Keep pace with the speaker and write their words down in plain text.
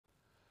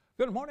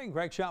Good morning,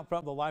 Greg Schaub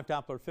from the Live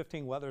Doppler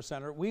 15 Weather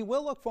Center. We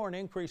will look for an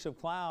increase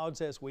of clouds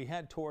as we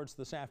head towards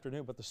this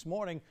afternoon, but this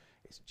morning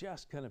is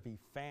just going to be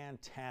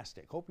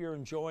fantastic. Hope you're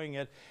enjoying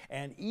it.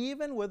 And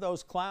even with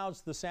those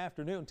clouds this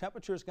afternoon,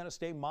 temperature is going to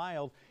stay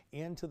mild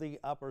into the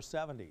upper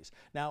 70s.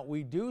 Now,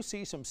 we do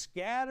see some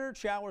scattered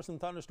showers and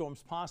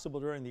thunderstorms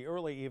possible during the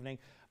early evening,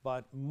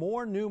 but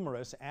more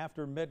numerous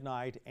after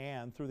midnight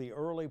and through the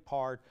early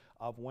part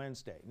of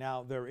Wednesday.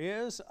 Now, there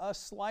is a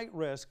slight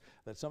risk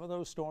that some of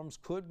those storms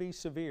could be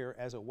severe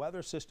as a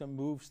weather system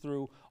moves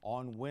through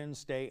on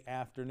Wednesday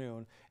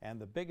afternoon, and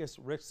the biggest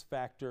risk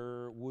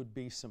factor would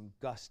be some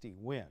gusty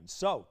winds.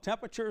 So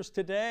temperatures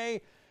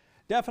today,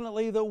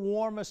 definitely the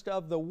warmest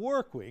of the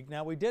work week.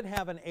 Now, we did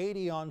have an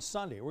 80 on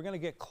Sunday. We're going to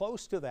get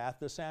close to that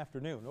this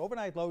afternoon.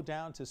 Overnight low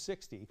down to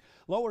 60.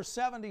 Lower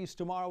 70s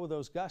tomorrow with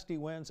those gusty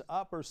winds.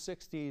 Upper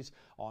 60s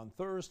on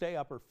Thursday,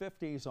 upper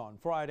 50s on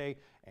Friday,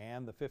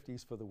 and the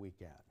 50s for the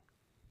weekend.